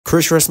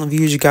Chris Wrestling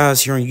Views, you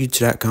guys, here on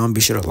YouTube.com. Be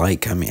sure to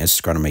like, comment, and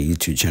subscribe to my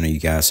YouTube channel, you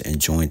guys, and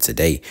join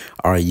today.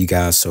 All right, you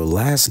guys, so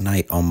last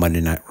night on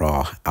Monday Night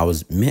Raw, I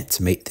was meant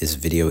to make this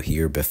video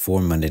here before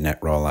Monday Night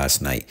Raw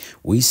last night.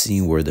 We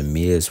seen where the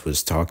Miz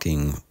was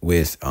talking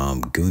with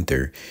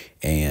Gunther,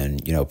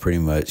 and, you know, pretty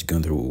much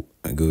Gunther,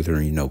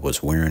 you know,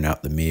 was wearing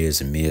out the Miz,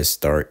 and Miz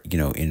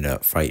ended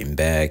up fighting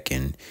back,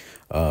 and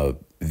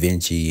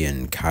Vinci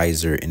and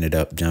Kaiser ended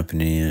up jumping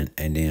in,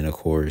 and then, of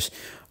course,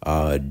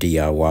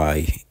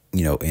 DIY,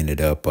 you know, ended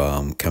up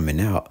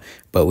coming out.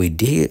 But we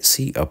did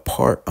see a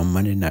part on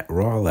Monday Night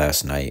Raw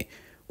last night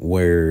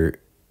where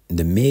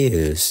the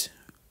Miz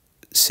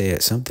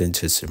said something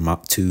to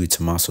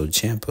Tommaso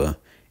Ciampa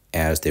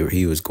as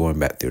he was going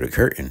back through the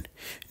curtain.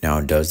 Now,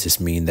 does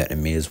this mean that the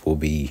Miz will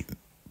be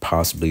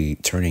possibly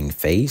turning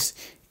face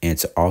and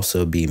to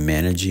also be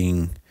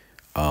managing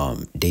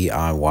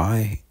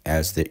DIY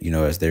as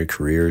their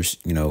careers,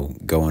 you know,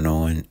 going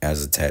on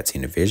as a tag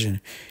team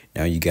division?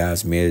 Now, you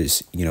guys,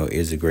 Miz, you know,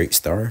 is a great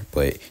star,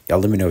 but y'all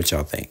let me know what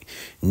y'all think.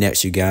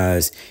 Next, you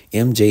guys,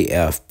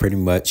 MJF pretty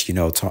much, you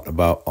know, talked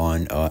about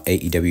on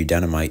AEW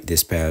Dynamite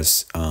this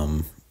past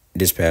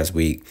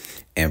week,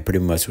 and pretty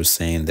much was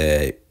saying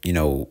that, you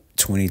know,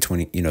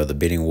 2020, you know, the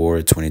bidding war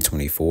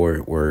 2024,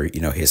 where,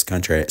 you know, his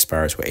contract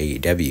expires with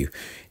AEW.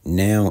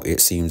 Now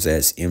it seems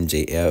as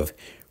MJF,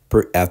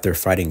 after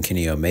fighting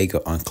Kenny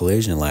Omega on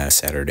Collision last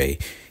Saturday,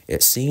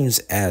 it seems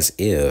as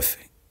if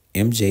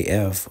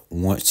MJF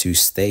wants to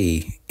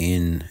stay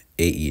in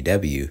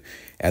AEW.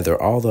 After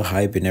all the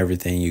hype and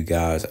everything, you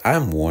guys,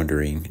 I'm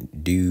wondering,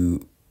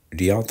 do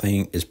y'all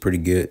think it's pretty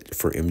good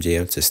for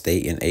MJF to stay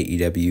in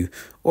AEW,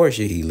 or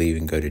should he leave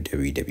and go to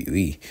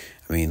WWE?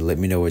 I mean, let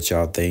me know what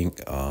y'all think.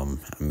 I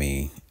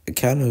mean,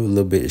 kind of a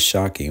little bit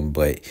shocking,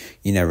 but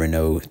you never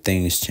know.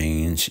 Things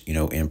change, you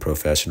know, in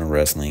professional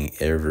wrestling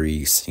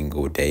every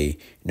single day,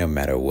 no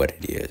matter what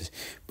it is.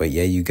 But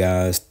yeah, you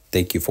guys,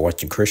 thank you for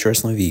watching Chris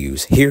Wrestling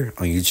Views here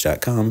on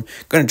YouTube.com.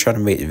 Going to try to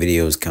make the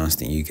videos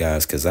constant, you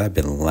guys, because I've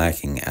been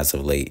lacking as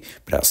of late.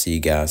 But I'll see you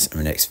guys in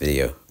the next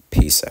video.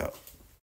 Peace out.